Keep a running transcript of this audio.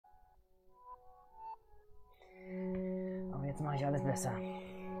jetzt mache ich alles besser.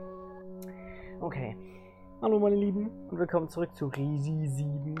 Okay. Hallo meine Lieben und willkommen zurück zu Risi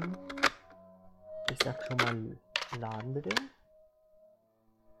 7. Ich sag schon mal laden bitte.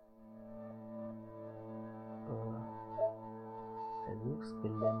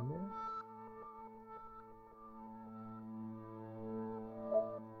 Versuchsgelände.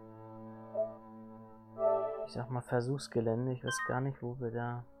 Ich sag mal Versuchsgelände. Ich weiß gar nicht, wo wir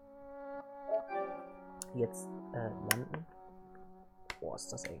da jetzt landen. Boah,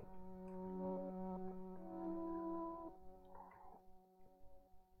 ist das eng.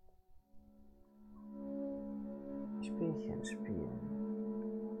 Spielchen spielen.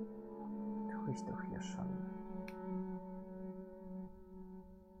 Tue ich doch hier schon.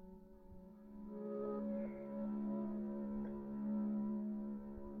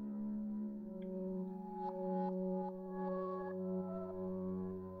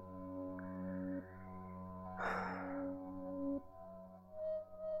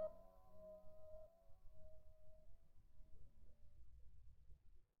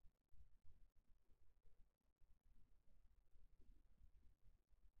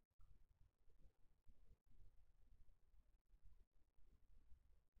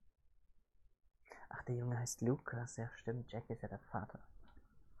 Ach, der Junge heißt Lukas. Ja, stimmt. Jack ist ja der Vater.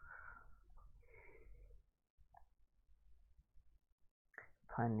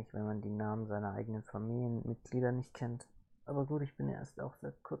 Peinlich, wenn man die Namen seiner eigenen Familienmitglieder nicht kennt. Aber gut, ich bin ja erst auch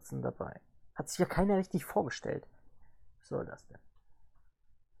seit kurzem dabei. Hat sich ja keiner richtig vorgestellt. Was soll das denn?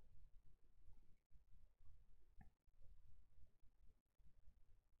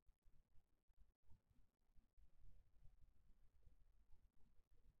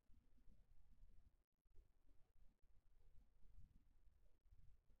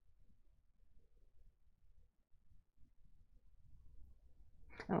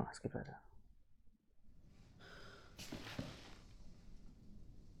 Oh, es geht weiter.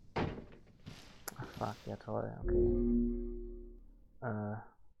 Ach, fuck, ja toll, okay.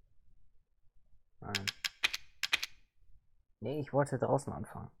 Nein. Nee, ich wollte draußen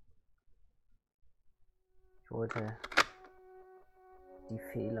anfangen. Ich wollte die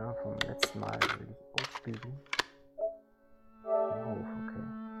Fehler vom letzten Mal ausbügeln. Im Hof, okay.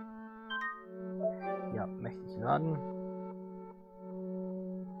 Ja, möchte ich laden.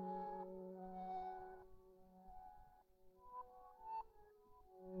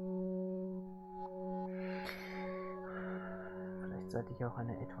 Vielleicht sollte ich auch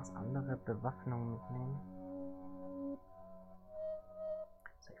eine etwas andere Bewaffnung mitnehmen.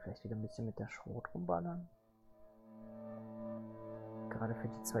 Soll ich vielleicht wieder ein bisschen mit der Schrot rumballern? Gerade für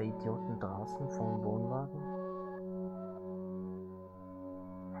die zwei Idioten draußen vom Wohnwagen.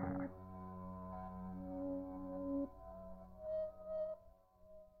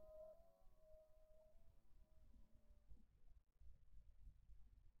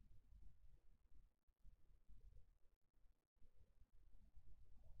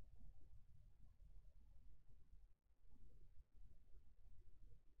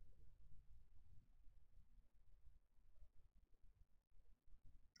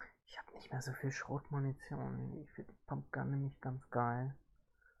 Ich habe nicht mehr so viel Schrotmunition. Ich finde die Pumpgun nämlich ganz geil.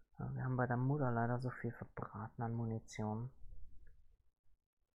 Aber wir haben bei der Mutter leider so viel verbraten an Munition.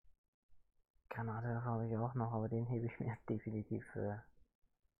 Granate habe ich auch noch, aber den hebe ich mir definitiv für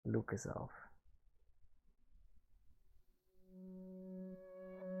Lucas auf.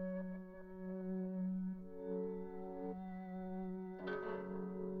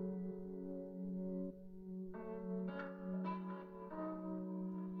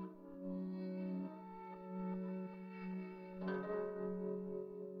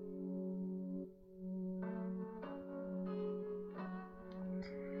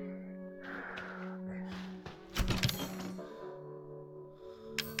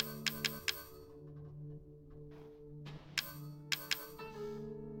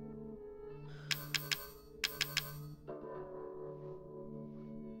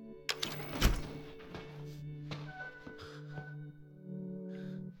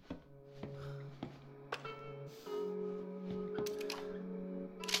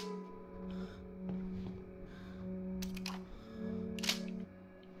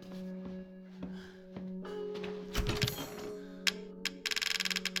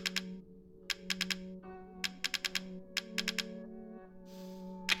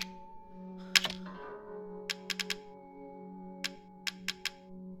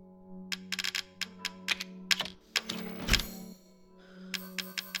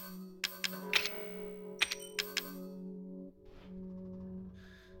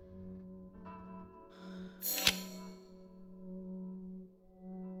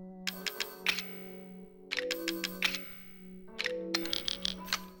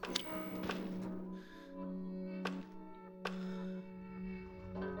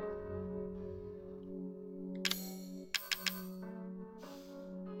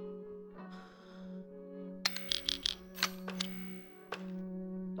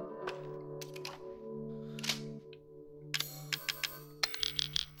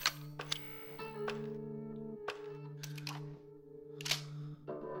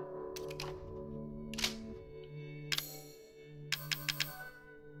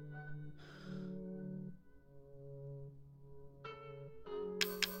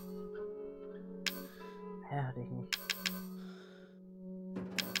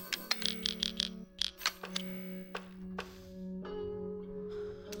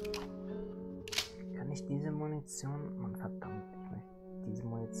 Munition. Mann, verdammt, ich möchte diese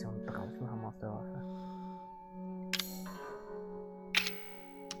Munition draußen haben aus der Waffe.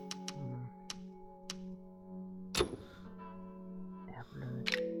 Ja,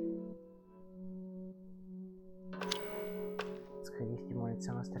 blöd. Jetzt kriege ich die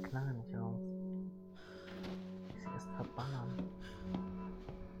Munition aus der Knarre nicht raus. Ich sie erst verballern.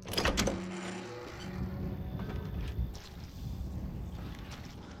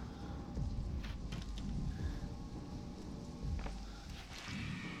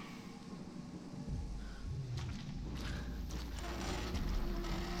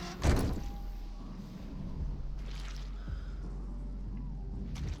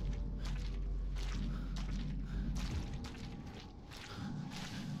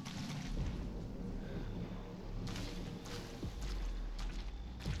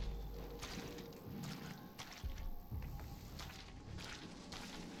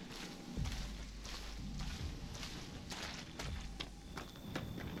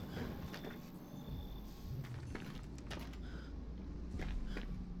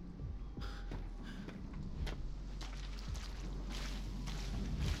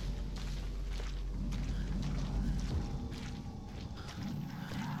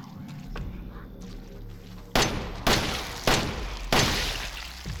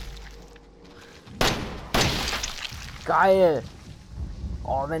 Geil!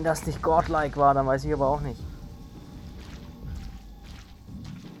 Oh, wenn das nicht godlike war, dann weiß ich aber auch nicht.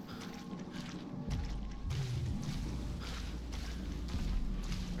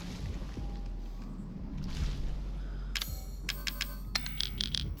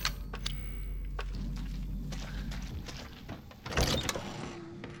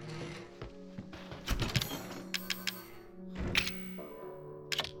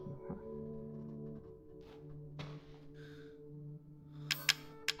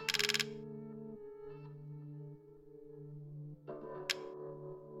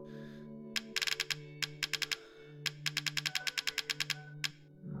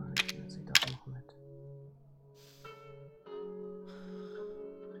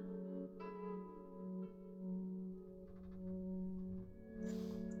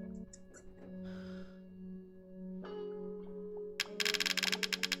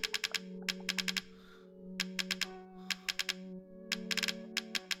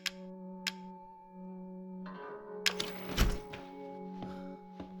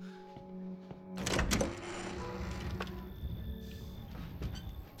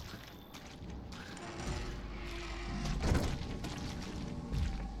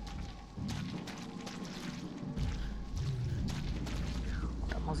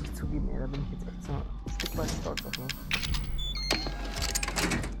 Muss ich zugeben, ey, da bin ich jetzt echt so ein Stück weit stolz auf mich.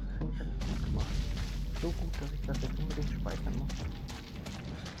 Finde ich, habe ich gut gemacht. So gut, dass ich das jetzt unbedingt speichern muss.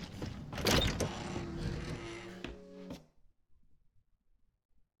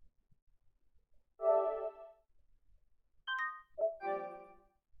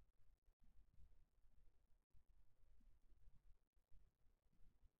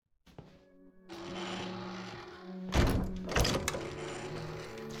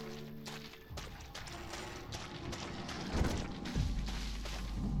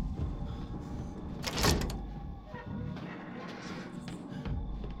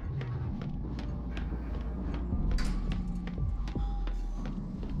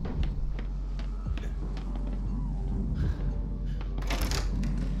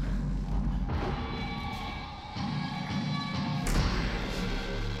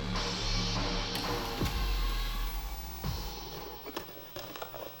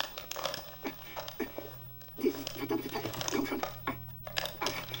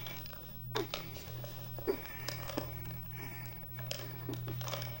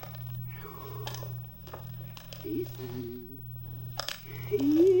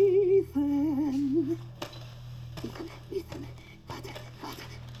 Ethan, warte,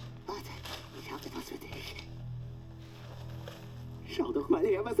 ich habe etwas für dich. Schau doch mal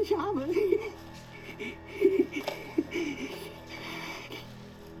her, was ich habe.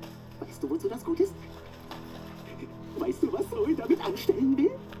 Weißt du, wozu das gut ist? Weißt du, was Zoe damit anstellen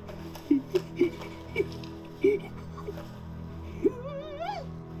will?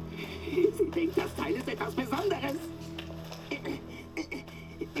 Sie denkt, das Teil ist etwas Besonderes.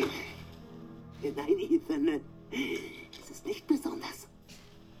 Nein, Ethan, es ist nicht besonders.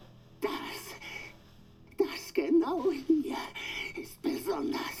 Das genau hier ist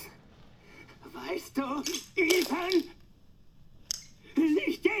besonders. Weißt du, Ethan?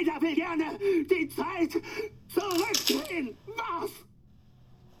 Nicht jeder will gerne die Zeit zurückdrehen. Was?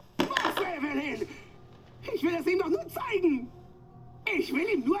 Was, Evelyn? Ich will es ihm doch nur zeigen. Ich Ich will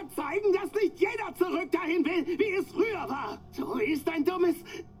ihm nur zeigen, dass nicht jeder zurück dahin will, wie es früher war. So ist ein dummes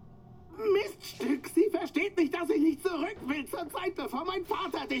Miststück. Sie versteht nicht, dass ich nicht zurück will zur Zeit, bevor mein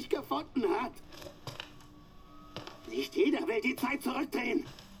Vater dich gefunden hat. Nicht jeder will die Zeit zurückdrehen.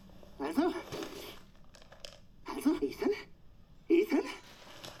 Also, Ethan,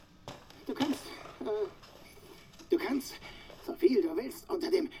 du kannst, so viel du willst,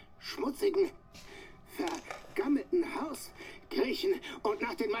 unter dem schmutzigen, vergammelten Haus kriechen und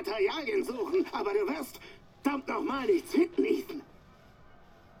nach den Materialien suchen, aber du wirst verdammt nochmal nichts finden, Ethan.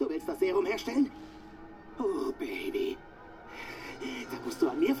 Du willst das Serum herstellen? Oh, Baby. Da musst du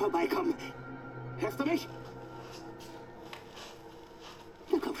an mir vorbeikommen. Hörst du mich?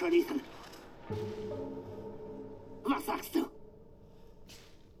 Na komm schon, Ethan. Was sagst du?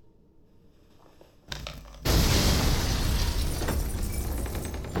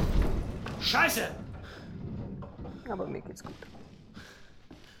 Scheiße! Aber mir geht's gut.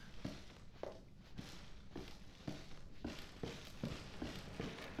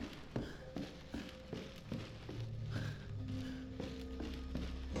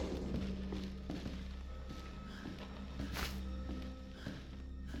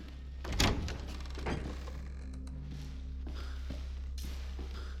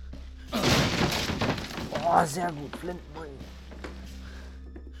 Oh, sehr gut, Flintenring.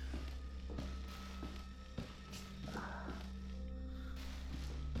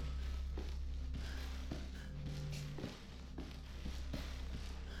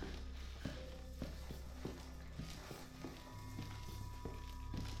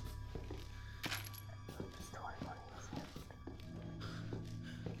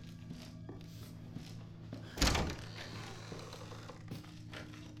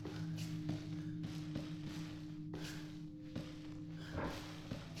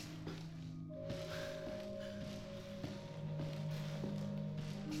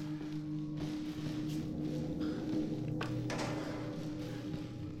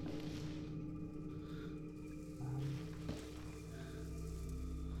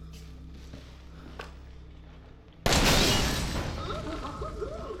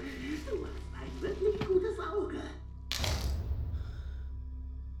 Du hast ein wirklich gutes Auge.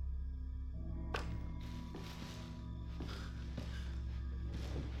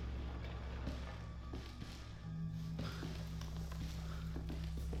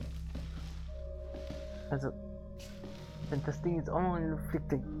 Also, wenn das Ding jetzt auch noch in die Luft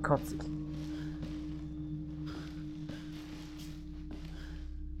fliegt, dann kotze ich.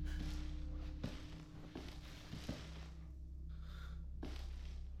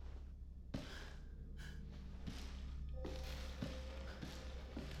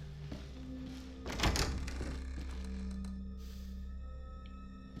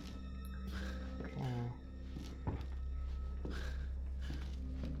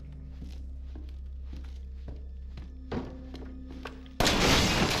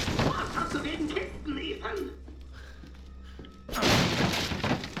 Was hast du gegen Kisten, Ethan?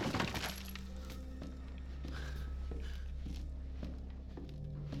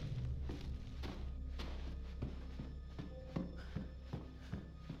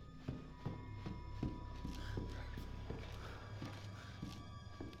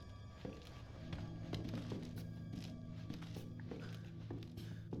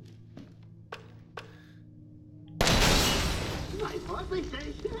 Sei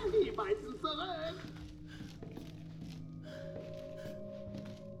vorsichtig, die beißen zurück.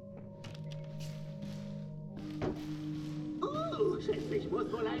 Schätze, ich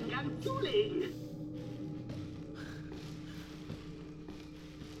muss wohl einen Gang zulegen.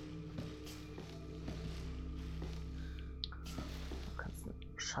 Du kannst einen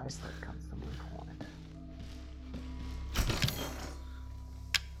Scheißdreck, kannst du, mein Freund.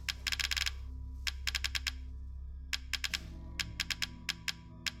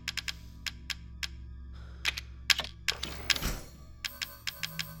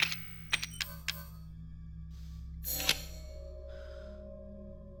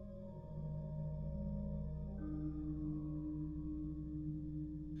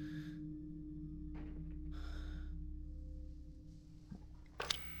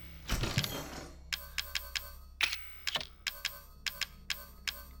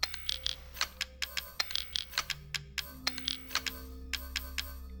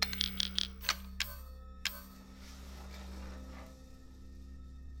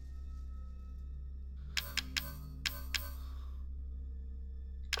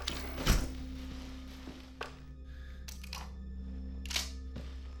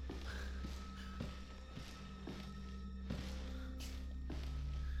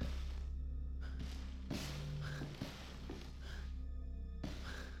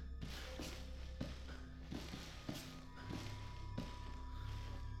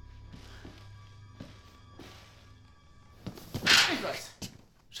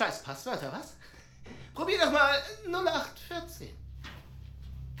 Scheiß Passwörter, was? Probier doch mal 0814.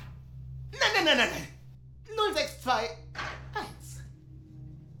 Nein. 0621.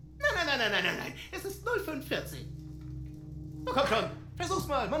 Nein. Es ist 0514. Na komm schon, versuch's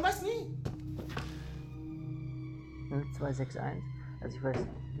mal, man weiß nie. 0261. Also ich weiß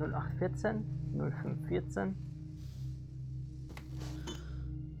 0814, 0514.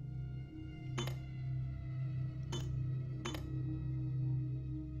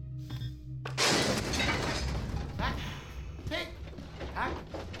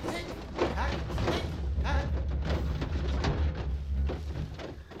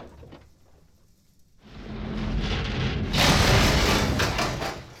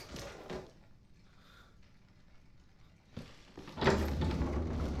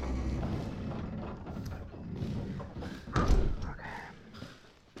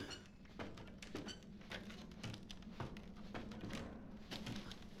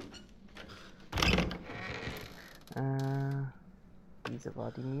 Diese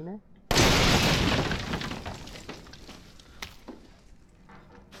war die Mine.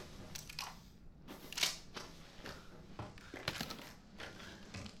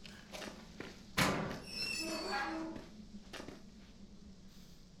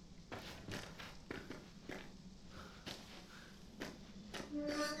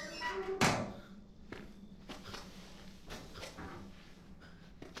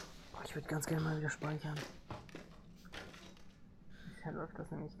 Boah, ich würde ganz gerne mal wieder speichern. Bisher läuft das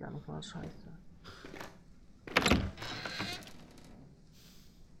nämlich gar nicht mal scheiße.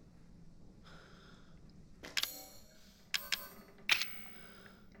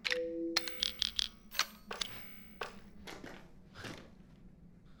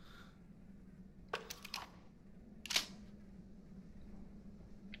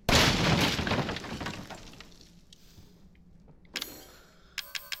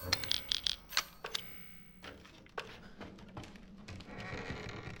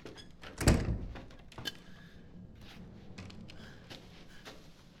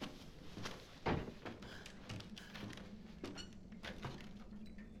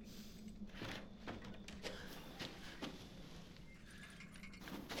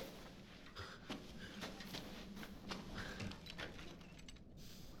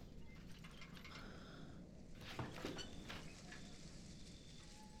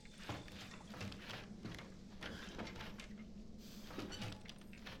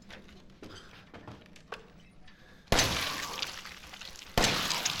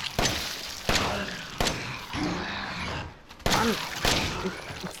 Mann,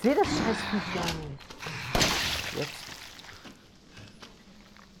 ich sehe das Scheißvieh gar nicht. Jetzt.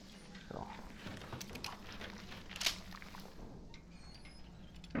 So.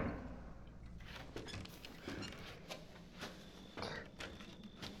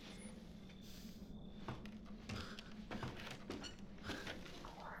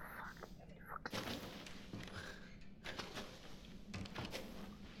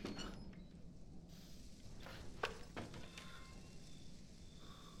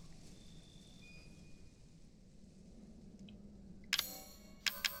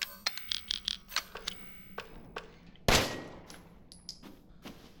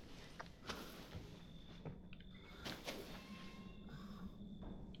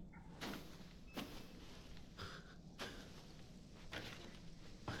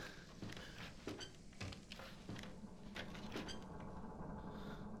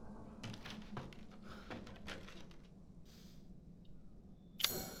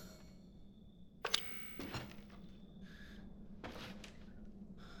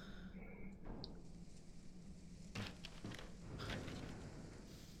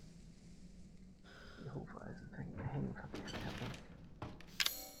 Hufeisen hängen verkehrt herum.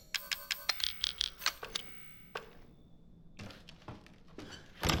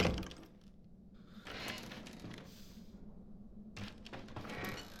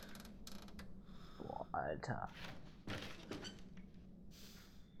 Boah, Alter.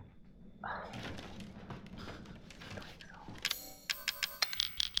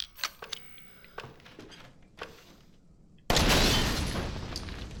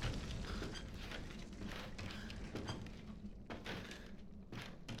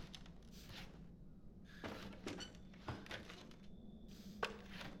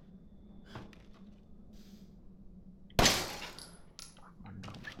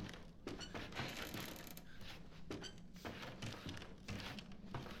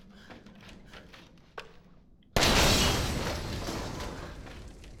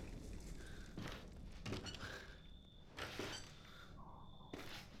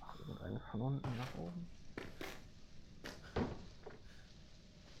 Von unten nach oben.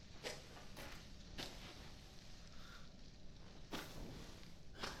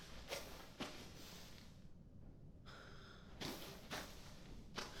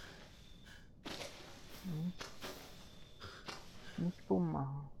 Bumm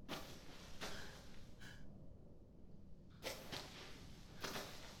machen.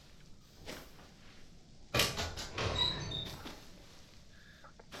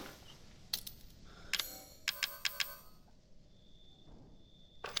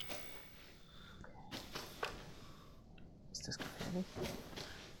 Ist das gefährlich?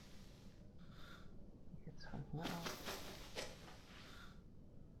 Jetzt von hier aus.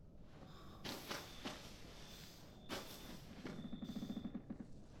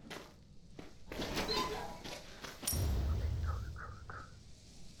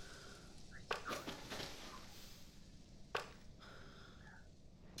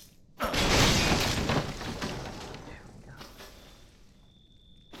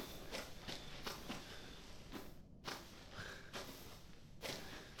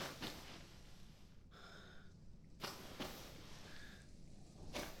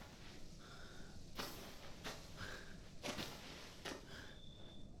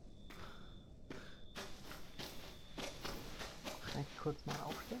 Kann ich kurz mal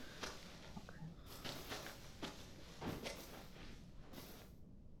aufstehen? Okay.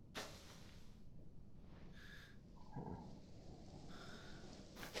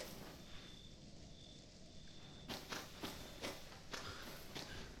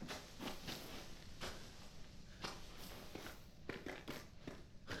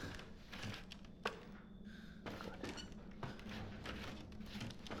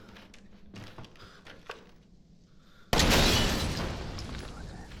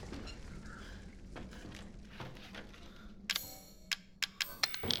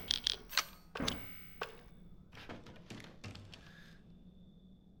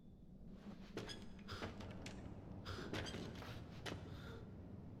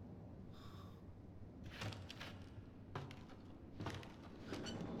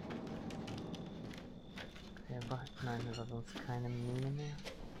 Nein, das war sonst keine Mine mehr.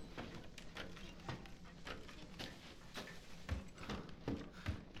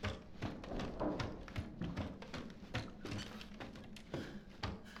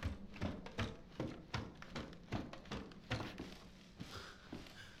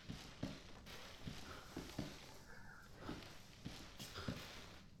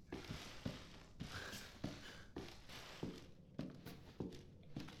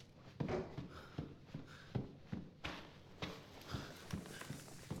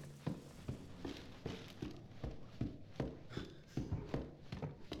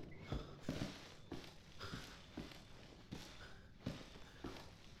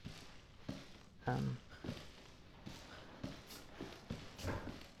 Ähm.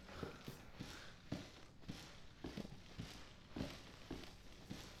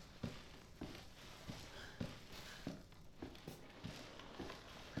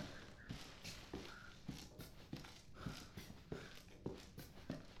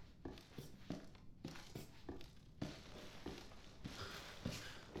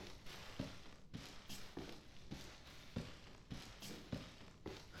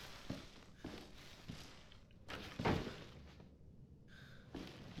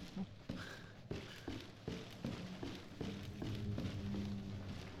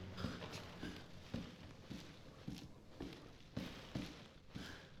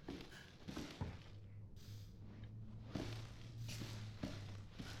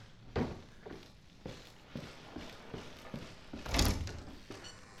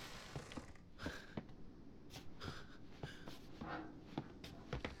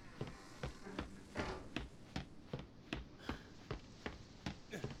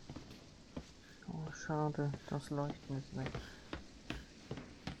 Schade, das Leuchten ist weg.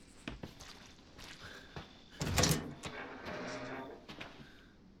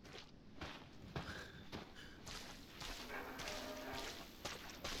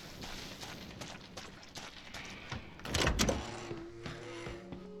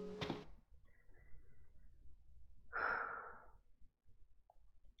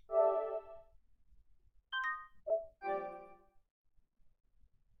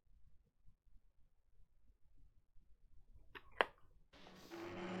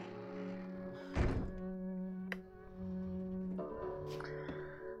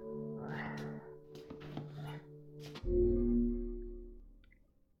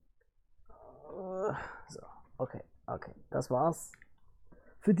 So, okay. Das war's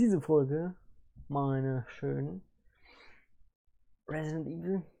für diese Folge, meine schönen Resident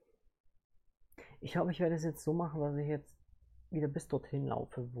Evil. Ich hoffe, ich werde es jetzt so machen, dass ich jetzt wieder bis dorthin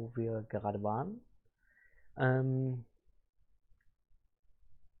laufe, wo wir gerade waren.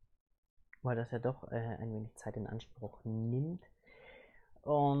 Weil das ja doch ein wenig Zeit in Anspruch nimmt.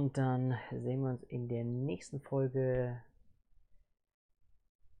 Und dann sehen wir uns in der nächsten Folge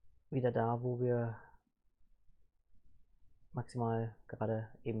wieder da, wo wir maximal gerade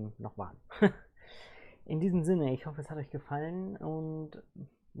eben noch waren. In diesem Sinne, ich hoffe, es hat euch gefallen und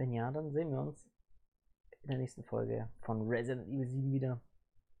wenn ja, dann sehen wir uns in der nächsten Folge von Resident Evil 7 wieder.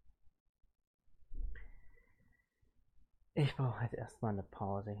 Ich brauche jetzt erstmal eine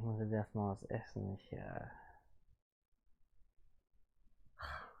Pause. Ich muss jetzt erstmal was essen. Ich habe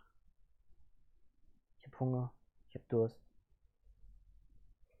Hunger, ich habe Durst.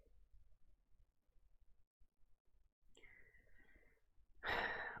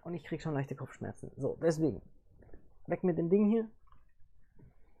 Und ich kriege schon leichte Kopfschmerzen. So, deswegen, weg mit dem Ding hier.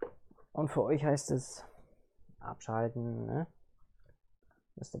 Und für euch heißt es abschalten, ne?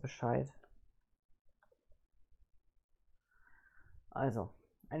 Wisst ihr Bescheid? Also,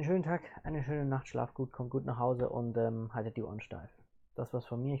 einen schönen Tag, eine schöne Nacht, schlaft gut, kommt gut nach Hause und haltet die Ohren steif. Das war's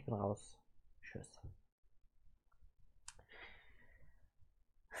von mir, ich bin raus. Tschüss.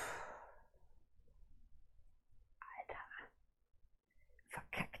 Alter.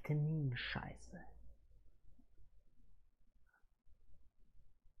 Verkackte Minenscheiße.